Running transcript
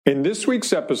In this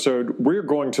week's episode, we're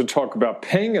going to talk about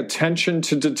paying attention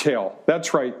to detail.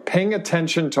 That's right, paying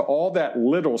attention to all that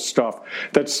little stuff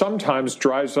that sometimes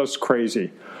drives us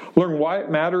crazy. Learn why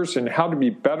it matters and how to be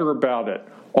better about it.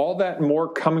 All that and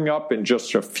more coming up in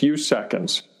just a few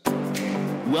seconds.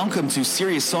 Welcome to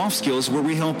Serious Soft Skills, where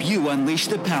we help you unleash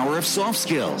the power of soft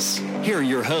skills. Here are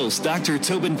your hosts, Dr.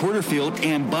 Tobin Porterfield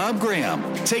and Bob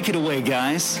Graham. Take it away,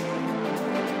 guys.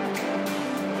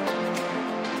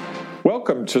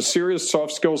 Welcome to Serious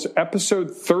Soft Skills,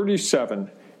 episode 37.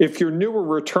 If you're new or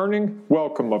returning,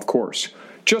 welcome, of course.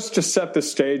 Just to set the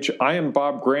stage, I am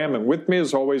Bob Graham, and with me,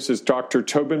 as always, is Dr.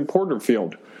 Tobin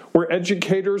Porterfield. We're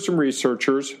educators and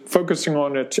researchers focusing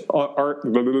on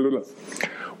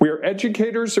We are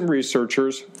educators and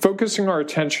researchers focusing our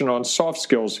attention on soft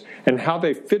skills and how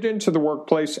they fit into the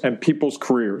workplace and people's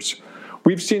careers.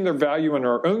 We've seen their value in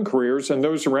our own careers and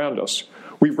those around us.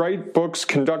 We write books,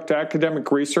 conduct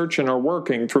academic research, and are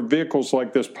working through vehicles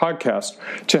like this podcast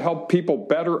to help people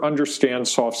better understand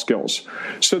soft skills.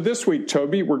 So this week,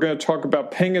 Toby, we're going to talk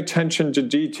about paying attention to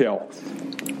detail,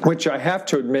 which I have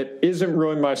to admit isn't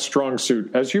really my strong suit,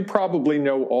 as you probably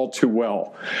know all too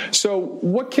well. So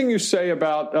what can you say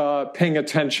about paying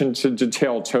attention to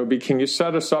detail, Toby? Can you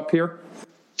set us up here?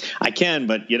 I can,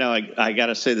 but, I got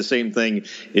to say the same thing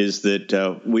is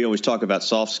that we always talk about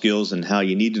soft skills and how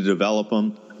you need to develop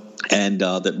them. And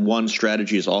that one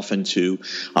strategy is often to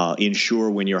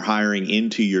ensure when you're hiring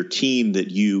into your team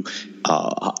that you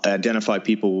identify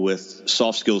people with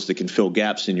soft skills that can fill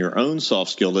gaps in your own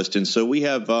soft skill list. And so we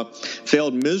have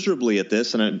failed miserably at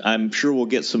this, and I'm sure we'll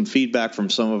get some feedback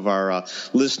from some of our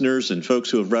listeners and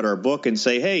folks who have read our book and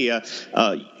say, hey,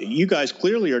 you guys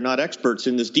clearly are not experts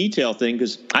in this detail thing,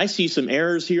 because I see some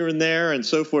errors here and there and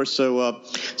so forth. So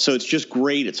it's just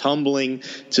great. It's humbling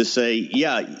to say,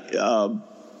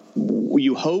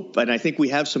 you hope, and I think we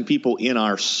have some people in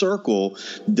our circle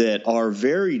that are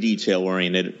very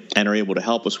detail-oriented and are able to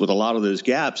help us with a lot of those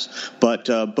gaps. But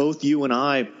both you and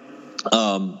I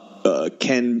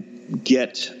can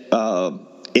get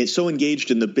so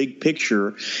engaged in the big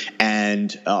picture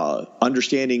and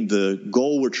understanding the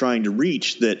goal we're trying to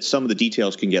reach that some of the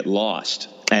details can get lost.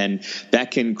 And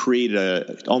that can create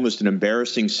almost an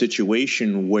embarrassing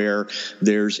situation where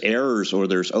there's errors or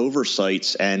there's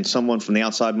oversights, and someone from the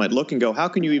outside might look and go, how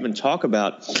can you even talk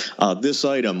about this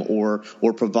item or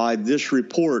provide this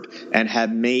report and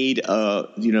have made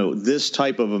this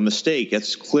type of a mistake?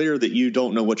 It's clear that you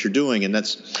don't know what you're doing, and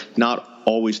that's not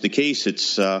always the case.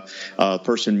 It's a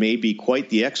person may be quite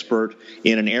the expert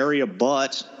in an area,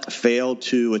 but failed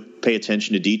to pay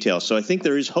attention to detail. So I think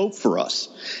there is hope for us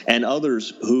and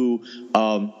others who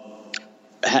don't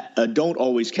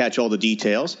always catch all the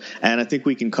details. And I think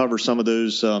we can cover some of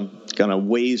those kind of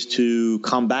ways to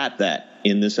combat that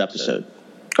in this episode.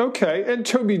 Okay, and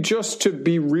Toby, just to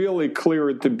be really clear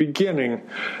at the beginning,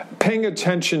 paying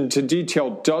attention to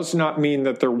detail does not mean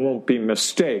that there won't be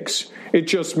mistakes. It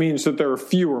just means that there are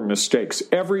fewer mistakes.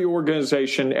 Every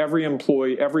organization, every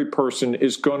employee, every person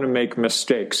is going to make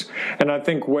mistakes. And I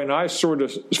think when I sort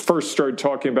of first started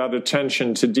talking about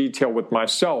attention to detail with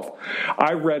myself,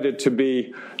 I read it to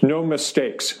be no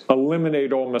mistakes,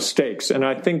 eliminate all mistakes. And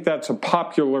I think that's a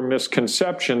popular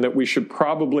misconception that we should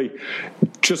probably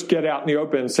just get out in the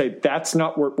open and say, that's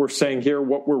not what we're saying here.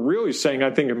 What we're really saying, I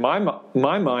think in my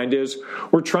mind, is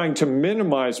we're trying to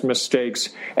minimize mistakes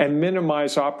and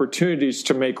minimize opportunities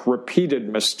to make repeated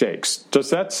mistakes. Does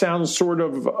that sound sort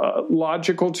of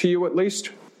logical to you, at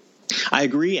least? I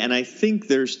agree, and I think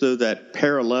there's that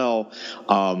parallel.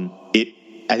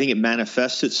 I think it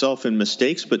manifests itself in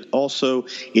mistakes, but also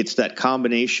it's that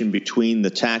combination between the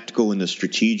tactical and the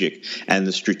strategic. And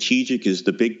the strategic is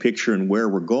the big picture and where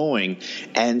we're going.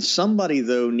 And somebody,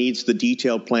 though, needs the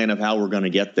detailed plan of how we're going to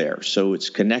get there. So it's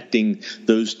connecting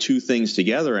those two things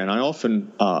together. And I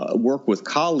often work with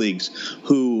colleagues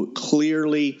who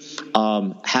clearly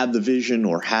have the vision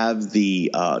or have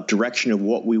the direction of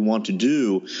what we want to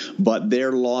do, but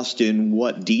they're lost in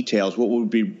what details, what would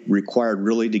be required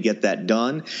really to get that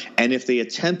done. And if they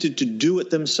attempted to do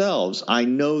it themselves, I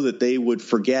know that they would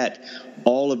forget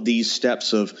all of these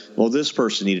steps of, well, this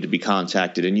person needed to be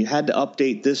contacted and you had to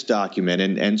update this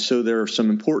document. And so there are some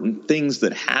important things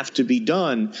that have to be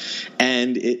done,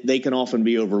 and they can often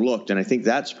be overlooked. And I think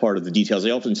that's part of the details. They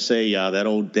often say that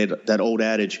old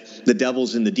adage, the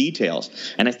devil's in the details.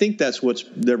 And I think that's what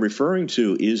they're referring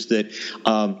to, is that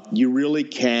you really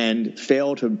can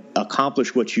fail to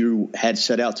accomplish what you had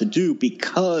set out to do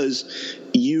because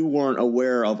you weren't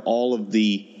aware of all of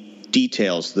the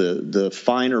details, the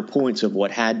finer points of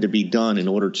what had to be done in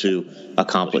order to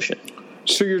accomplish it.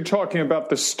 So you're talking about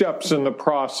the steps in the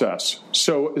process.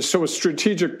 So a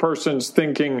strategic person's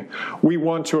thinking, we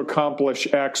want to accomplish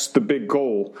X, the big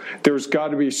goal. There's got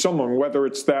to be someone, whether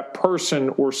it's that person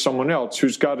or someone else,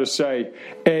 who's got to say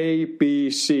A, B,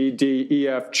 C, D, E,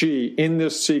 F, G in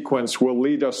this sequence will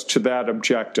lead us to that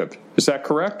objective. Is that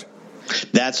correct?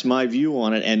 That's my view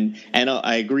on it. And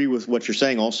I agree with what you're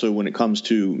saying also when it comes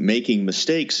to making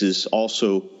mistakes is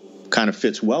also kind of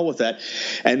fits well with that.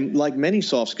 And like many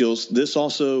soft skills, this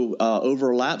also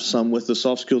overlaps some with the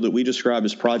soft skill that we describe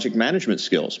as project management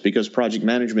skills, because project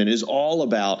management is all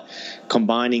about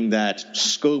combining that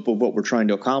scope of what we're trying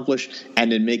to accomplish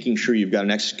and then making sure you've got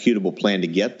an executable plan to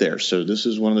get there. So this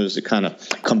is one of those that kind of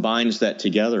combines that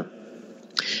together.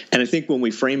 And I think when we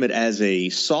frame it as a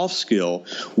soft skill,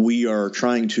 we are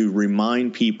trying to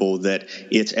remind people that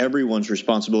it's everyone's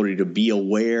responsibility to be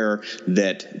aware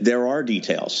that there are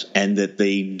details and that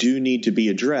they do need to be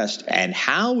addressed and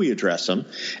how we address them.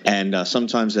 And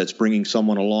sometimes that's bringing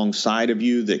someone alongside of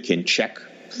you that can check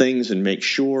things and make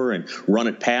sure and run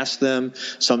it past them.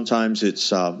 Sometimes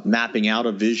it's mapping out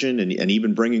a vision and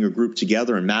even bringing a group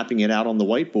together and mapping it out on the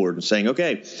whiteboard and saying,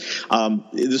 okay,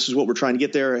 this is what we're trying to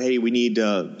get there. Hey, we need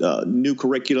new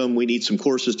curriculum. We need some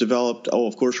courses developed. Oh,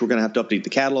 of course, we're going to have to update the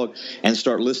catalog and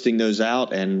start listing those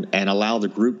out and allow the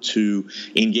group to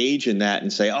engage in that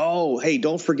and say, oh, hey,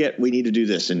 don't forget we need to do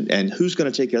this. And who's going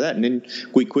to take care of that? And then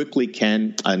we quickly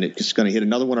can, and it's going to hit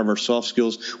another one of our soft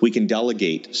skills, we can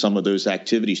delegate some of those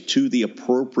activities to the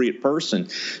appropriate person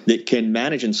that can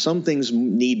manage. And some things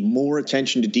need more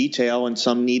attention to detail and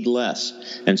some need less.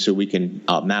 And so we can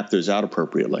map those out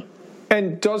appropriately.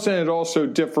 And doesn't it also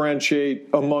differentiate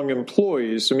among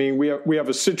employees? I mean, we have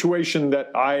a situation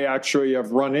that I actually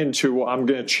have run into. I'm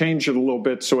going to change it a little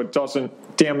bit so it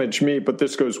doesn't damage me, but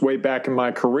this goes way back in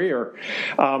my career.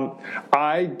 Let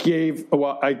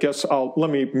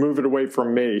me move it away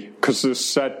from me because this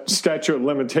statute of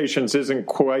limitations isn't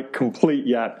quite complete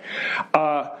yet.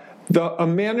 A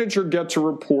manager gets a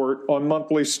report on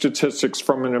monthly statistics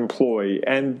from an employee,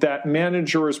 and that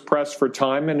manager is pressed for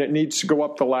time, and it needs to go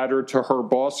up the ladder to her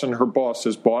boss and her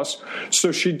boss's boss,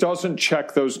 so she doesn't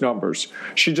check those numbers.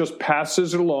 She just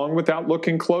passes it along without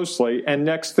looking closely, and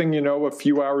next thing you know, a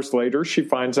few hours later, she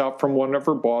finds out from one of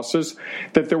her bosses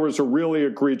that there was a really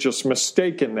egregious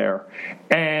mistake in there.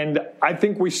 And I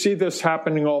think we see this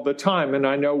happening all the time, and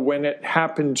I know when it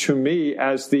happened to me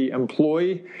as the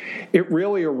employee, it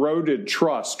really eroded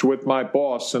trust with my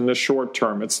boss in the short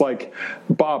term. It's like,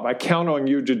 Bob, I count on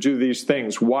you to do these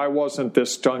things. Why wasn't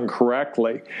this done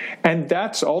correctly? And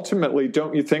that's ultimately,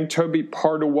 don't you think, Toby,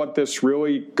 part of what this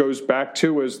really goes back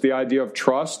to is the idea of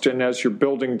trust. And as you're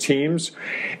building teams,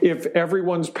 if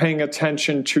everyone's paying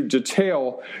attention to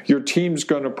detail, your team's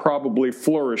going to probably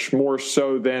flourish more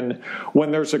so than when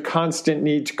there's a constant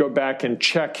need to go back and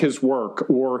check his work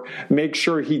or make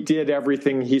sure he did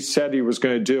everything he said he was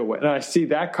going to do. And I see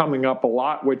that coming up a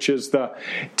lot, which is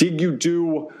did you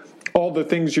do all the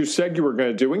things you said you were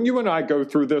going to do? And you and I go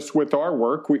through this with our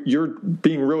work. You're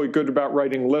being really good about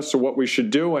writing lists of what we should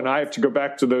do, and I have to go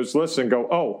back to those lists and go,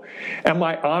 oh, am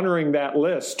I honoring that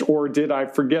list, or did I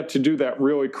forget to do that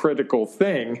really critical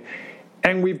thing?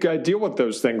 And we've got to deal with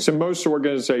those things. And most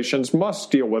organizations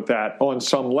must deal with that on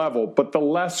some level. But the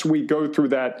less we go through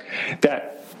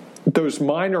those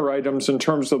minor items in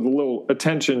terms of the little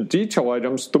attention detail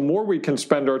items, the more we can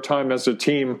spend our time as a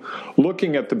team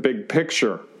looking at the big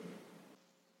picture.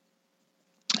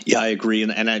 Yeah, I agree.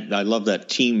 And I love that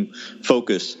team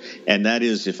focus. And that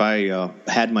is, if I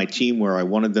had my team where I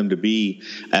wanted them to be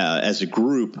as a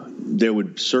group, there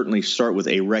would certainly start with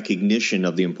a recognition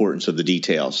of the importance of the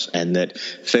details, and that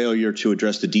failure to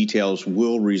address the details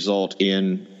will result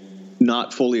in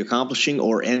not fully accomplishing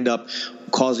or end up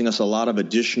causing us a lot of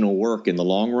additional work in the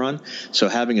long run. So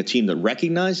having a team that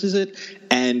recognizes it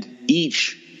and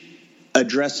each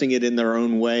addressing it in their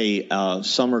own way.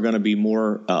 Some are going to be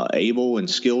more able and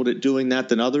skilled at doing that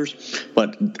than others,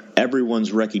 but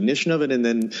everyone's recognition of it, and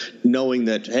then knowing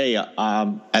that, hey,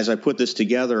 as I put this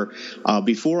together,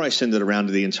 before I send it around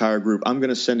to the entire group, I'm going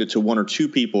to send it to one or two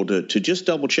people to just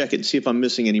double check it and see if I'm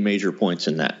missing any major points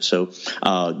in that. So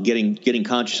getting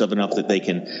conscious of enough that they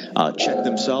can check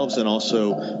themselves and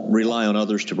also rely on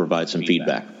others to provide some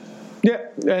feedback. Yeah,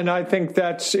 and I think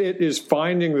that's it, is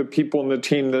finding the people in the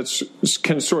team that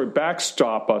can sort of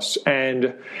backstop us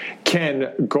and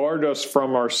can guard us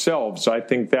from ourselves. I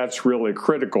think that's really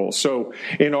critical. So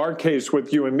in our case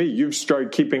with you and me, you've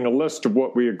started keeping a list of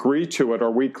what we agree to at our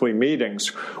weekly meetings,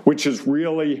 which is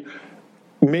really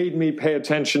made me pay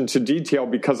attention to detail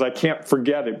because I can't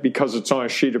forget it because it's on a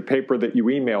sheet of paper that you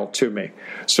emailed to me.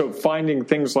 So finding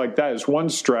things like that is one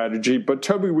strategy. But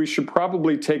Toby, we should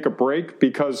probably take a break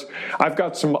because I've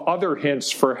got some other hints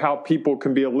for how people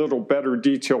can be a little better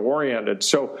detail-oriented.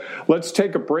 So let's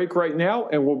take a break right now,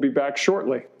 and we'll be back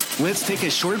shortly. Let's take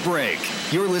a short break.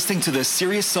 You're listening to the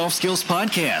Serious Soft Skills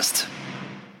Podcast.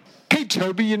 Hey,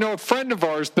 Toby, a friend of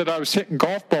ours that I was hitting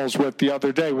golf balls with the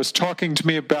other day was talking to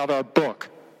me about our book,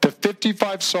 The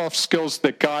 55 Soft Skills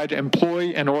That Guide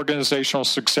Employee and Organizational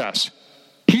Success.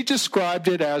 He described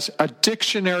it as a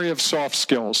dictionary of soft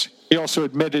skills. He also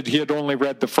admitted he had only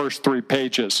read the first 3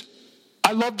 pages.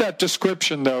 I love that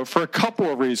description, though, for a couple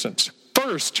of reasons.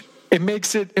 First, it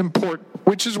makes it important,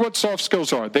 which is what soft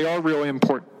skills are. They are really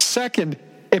important. Second,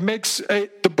 it makes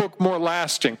the book more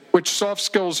lasting, which soft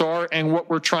skills are, and what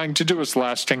we're trying to do is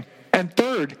lasting. And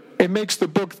third, it makes the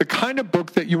book the kind of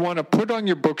book that you want to put on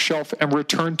your bookshelf and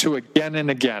return to again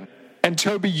and again. And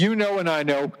Toby, you know and I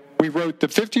know, we wrote the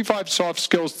 55 soft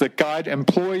skills that guide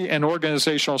employee and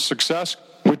organizational success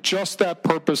with just that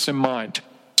purpose in mind.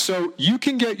 So you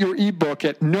can get your ebook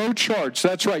at no charge.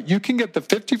 That's right. You can get the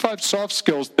 55 soft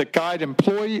skills that guide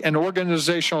employee and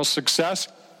organizational success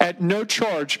at no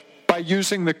charge by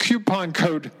using the coupon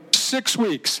code 6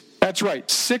 weeks. That's right,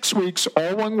 6 weeks,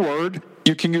 all one word.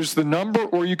 You can use the number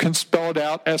or you can spell it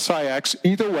out, SIX.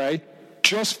 Either way,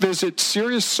 just visit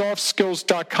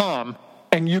SeriousSoftSkills.com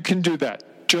and you can do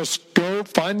that. Just go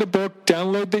find the book,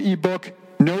 download the ebook,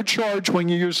 no charge when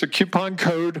you use the coupon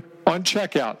code on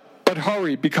checkout. But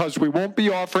hurry, because we won't be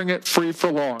offering it free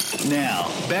for long. Now,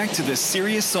 back to the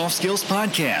Serious Soft Skills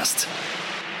Podcast.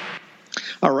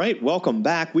 All right, welcome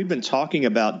back. We've been talking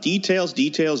about details,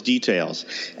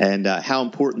 and how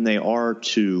important they are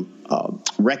to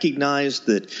recognize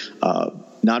that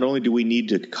not only do we need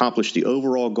to accomplish the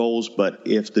overall goals, but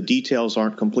if the details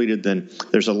aren't completed, then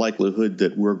there's a likelihood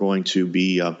that we're going to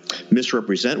be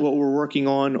misrepresent what we're working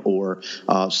on or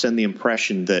send the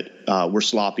impression that we're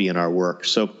sloppy in our work.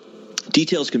 So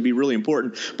details can be really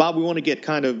important. Bob, we want to get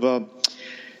kind of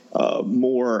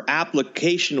more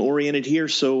application-oriented here.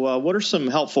 So what are some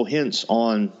helpful hints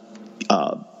on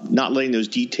not letting those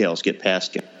details get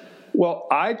past you? Well,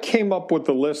 I came up with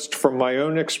a list from my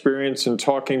own experience in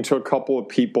talking to a couple of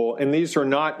people, and these are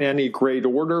not in any great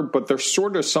order, but they're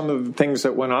sort of some of the things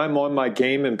that when I'm on my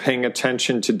game and paying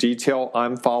attention to detail,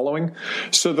 I'm following.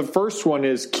 So the first one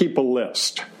is keep a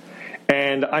list.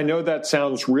 And I know that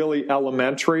sounds really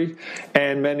elementary,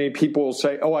 and many people will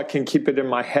say, oh, I can keep it in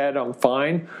my head, I'm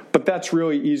fine. But that's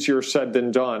really easier said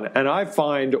than done. And I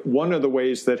find one of the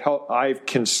ways that I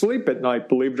can sleep at night,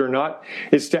 believe it or not,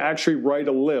 is to actually write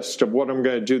a list of what I'm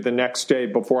going to do the next day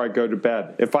before I go to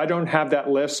bed. If I don't have that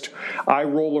list, I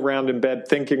roll around in bed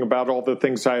thinking about all the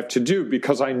things I have to do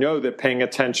because I know that paying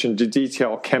attention to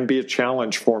detail can be a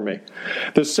challenge for me.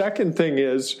 The second thing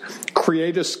is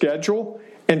create a schedule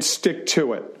and stick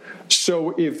to it.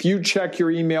 So if you check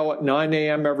your email at 9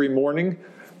 a.m. every morning,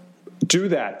 do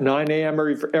that. 9 a.m.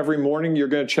 every morning, you're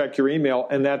going to check your email,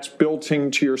 and that's built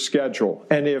into your schedule.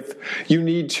 And if you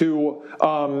need to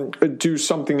do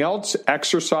something else,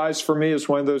 exercise for me is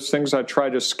one of those things I try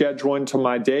to schedule into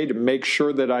my day to make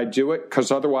sure that I do it,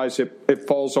 because otherwise it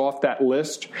falls off that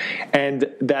list,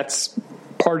 and that's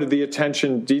part of the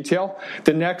attention detail.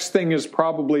 The next thing is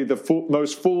probably the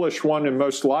most foolish one and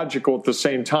most logical at the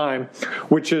same time,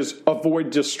 which is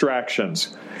avoid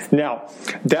distractions. Now,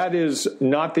 that is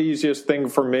not the easiest thing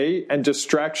for me, and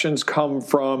distractions come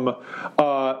from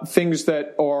things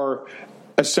that are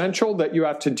essential that you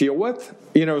have to deal with.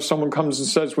 You know, someone comes and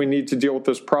says we need to deal with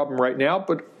this problem right now,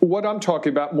 but what I'm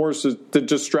talking about more is the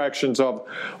distractions of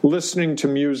listening to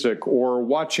music or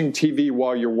watching TV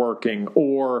while you're working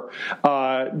or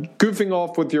goofing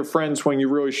off with your friends when you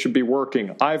really should be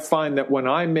working. I find that when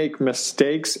I make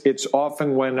mistakes, it's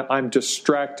often when I'm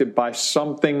distracted by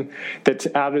something that's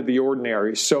out of the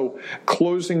ordinary. So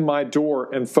closing my door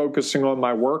and focusing on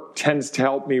my work tends to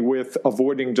help me with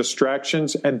avoiding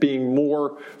distractions and being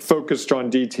more focused on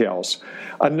details.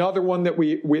 Another one that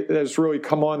has really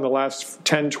come on the last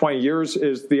 10, 20 years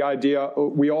is the idea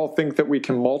we all think that we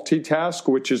can multitask,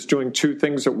 which is doing two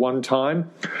things at one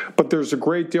time. But there's a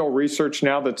great deal of research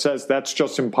now that says that's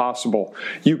just impossible.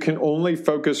 You can only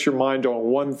focus your mind on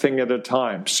one thing at a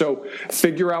time. So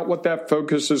figure out what that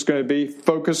focus is going to be.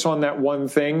 Focus on that one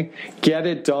thing, get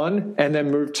it done, and then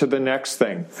move to the next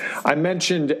thing. I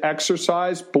mentioned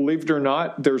exercise. Believe it or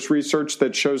not, there's research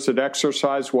that shows that exercise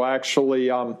exercise will actually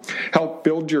help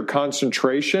build your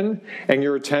concentration and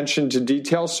your attention to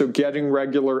detail. So getting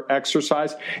regular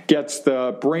exercise gets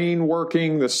the brain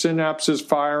working, the synapses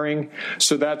firing.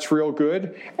 So that's real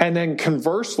good. And then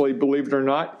conversely, believe it or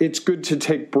not, it's good to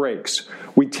take breaks.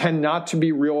 We tend not to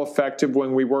be real effective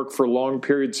when we work for long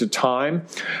periods of time.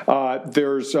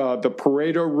 There's the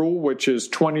Pareto rule, which is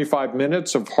 25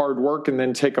 minutes of hard work and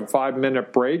then take a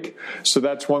 5-minute break. So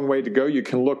that's one way to go. You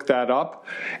can look that up.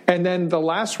 And then the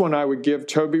last one I would give,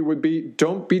 Toby, would be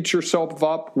don't beat yourself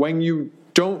up when you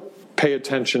don't pay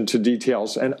attention to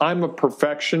details. And I'm a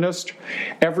perfectionist.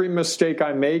 Every mistake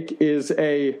I make is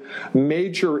a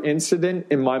major incident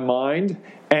in my mind.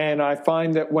 And I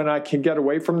find that when I can get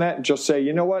away from that and just say,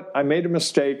 you know what, I made a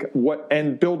mistake,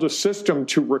 and build a system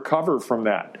to recover from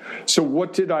that. So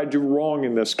what did I do wrong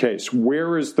in this case?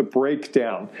 Where is the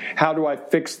breakdown? How do I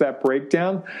fix that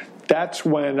breakdown? That's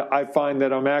when I find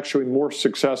that I'm actually more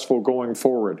successful going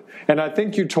forward. And I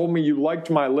think you told me you liked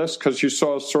my list because you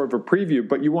saw sort of a preview,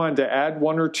 but you wanted to add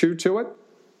one or two to it?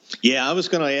 Yeah, I was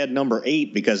going to add number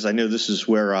 8 because I know this is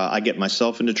where I get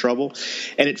myself into trouble,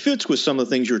 and it fits with some of the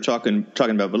things you were talking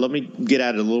about. But let me get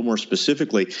at it a little more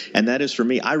specifically, and that is for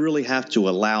me, I really have to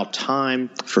allow time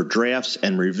for drafts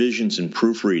and revisions and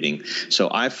proofreading. So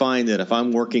I find that if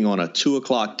I'm working on a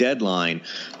 2:00 deadline,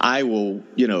 I will,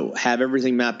 have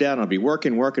everything mapped out. I'll be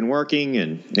working,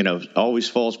 and always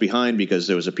falls behind because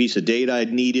there was a piece of data I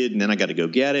needed, and then I got to go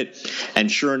get it.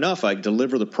 And sure enough, I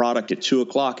deliver the product at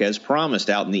 2:00 as promised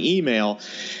out in the email,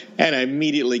 and I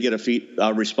immediately get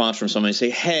a response from somebody say,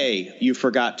 hey, you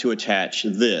forgot to attach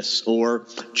this, or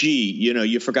gee,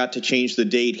 you forgot to change the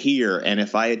date here. And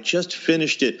if I had just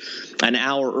finished it an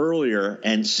hour earlier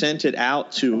and sent it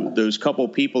out to those couple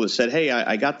people that said, hey,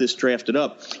 I got this drafted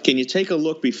up, can you take a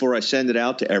look before I send it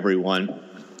out to everyone?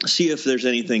 See if there's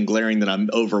anything glaring that I'm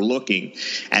overlooking.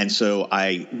 And so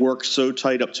I work so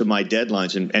tight up to my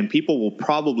deadlines, and people will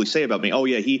probably say about me, oh,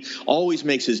 yeah, he always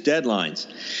makes his deadlines.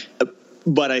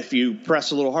 But if you press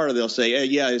a little harder, they'll say, hey,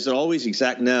 yeah, is it always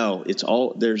exact? No, it's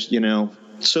all there's,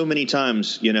 so many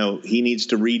times, he needs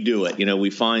to redo it.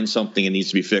 We find something that needs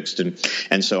to be fixed.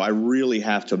 And so I really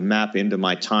have to map into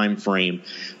my time frame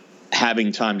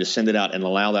having time to send it out and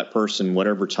allow that person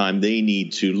whatever time they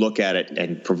need to look at it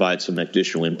and provide some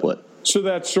additional input. So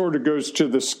that sort of goes to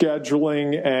the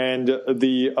scheduling and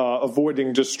the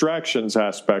avoiding distractions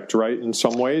aspect, right, in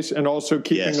some ways, and also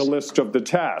keeping a list of the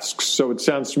tasks. So it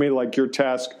sounds to me like your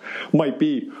task might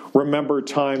be remember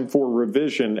time for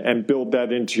revision and build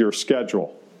that into your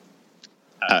schedule.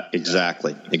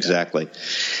 Exactly.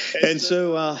 And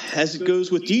so as it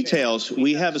goes with details,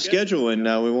 we have a schedule, and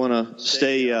we want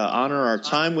to honor our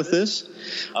time with this.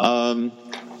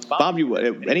 Bob,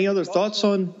 any other thoughts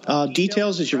on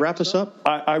details as you wrap us up?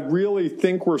 I really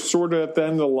think we're sort of at the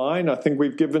end of the line. I think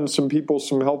we've given some people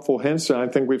some helpful hints, and I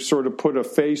think we've sort of put a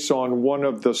face on one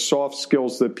of the soft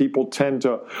skills that people tend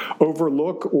to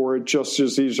overlook, or it just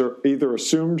is either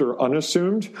assumed or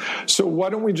unassumed. So why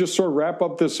don't we just sort of wrap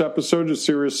up this episode of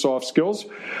Serious Soft Skills?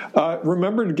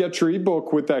 Remember to get your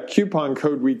ebook with that coupon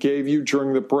code we gave you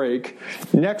during the break.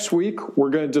 Next week, we're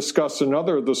going to discuss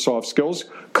another of the soft skills,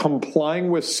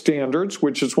 complying with standards,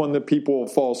 which is one that people will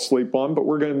fall asleep on, but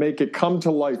we're going to make it come to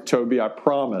life, Toby, I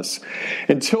promise.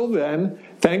 Until then,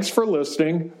 thanks for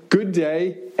listening. Good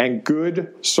day and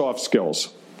good soft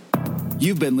skills.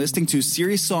 You've been listening to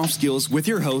Serious Soft Skills with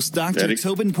your hosts, Dr.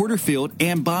 Tobin Porterfield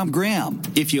and Bob Graham.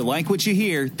 If you like what you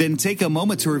hear, then take a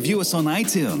moment to review us on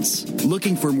iTunes.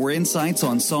 Looking for more insights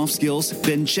on soft skills?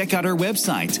 Then check out our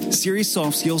website,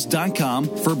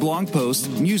 SeriousSoftSkills.com, for blog posts,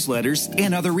 newsletters,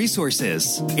 and other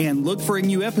resources. And look for a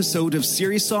new episode of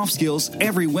Serious Soft Skills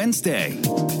every Wednesday.